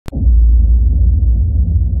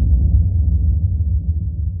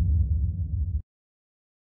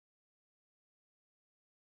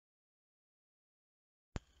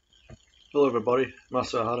Hello everybody,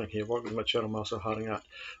 Marcel Harding here. Welcome to my channel, Marcel Harding Art.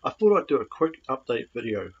 I thought I'd do a quick update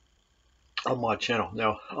video on my channel.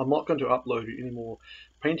 Now, I'm not going to upload any more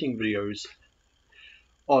painting videos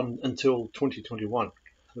on until 2021.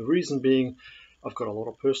 The reason being, I've got a lot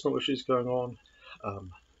of personal issues going on.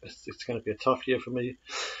 It's going to be a tough year for me,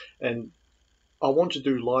 and I want to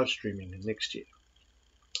do live streaming next year.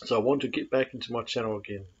 So I want to get back into my channel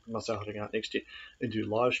again, Marcel Harding Art, next year, and do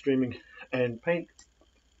live streaming and paint.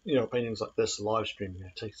 Paintings like this, live streaming,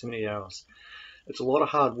 it takes many hours. It's a lot of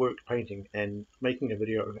hard work painting and making a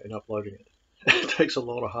video and uploading it. It takes a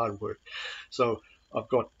lot of hard work. So I've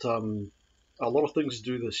got a lot of things to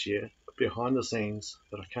do this year behind the scenes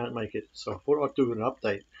that I can't make it. So I thought I'd do an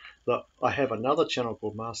update. That I have another channel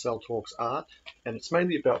called Marcel Talks Art, and it's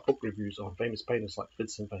mainly about book reviews on famous painters like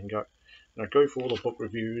Vincent van Gogh. And I go for all the book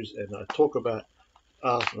reviews and I talk about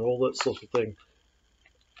art and all that sort of thing.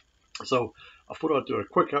 So I thought I'd do a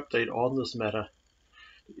quick update on this matter.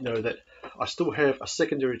 That I still have a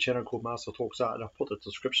secondary channel called Marcel Talks Art, and I'll put the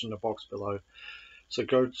description in the box below. So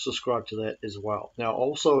go subscribe to that as well. Now,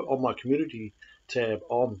 also on my community tab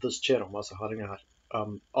on this channel, Marcel Harding Art,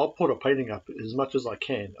 I'll put a painting up as much as I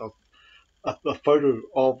can of a photo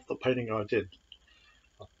of the painting I did.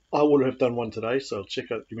 I would have done one today, so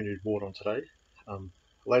check out the community board on today.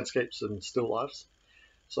 Landscapes and still lifes.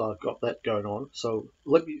 So I've got that going on. So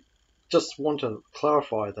let me just want to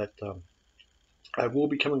clarify that I will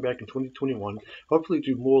be coming back in 2021, hopefully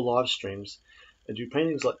do more live streams and do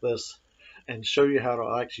paintings like this and show you how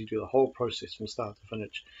to actually do the whole process from start to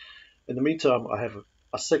finish. In the meantime, I have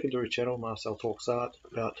a secondary channel, Marcel Talks Art,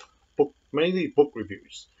 about mainly book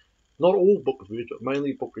reviews. Not all book reviews, but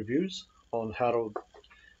mainly book reviews on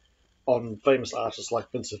on famous artists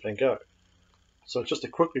like Vincent van Gogh. So just a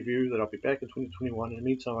quick review that I'll be back in 2021. In the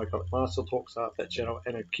meantime, I've got Marcel Talks Art, that channel,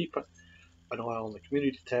 and I keep an eye on the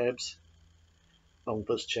community tabs on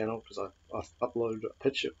this channel because I upload a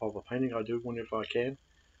picture of a painting I do whenever I can.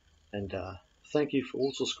 And thank you for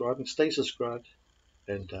all subscribing. Stay subscribed,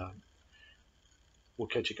 and we'll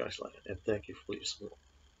catch you guys later. And thank you for your support.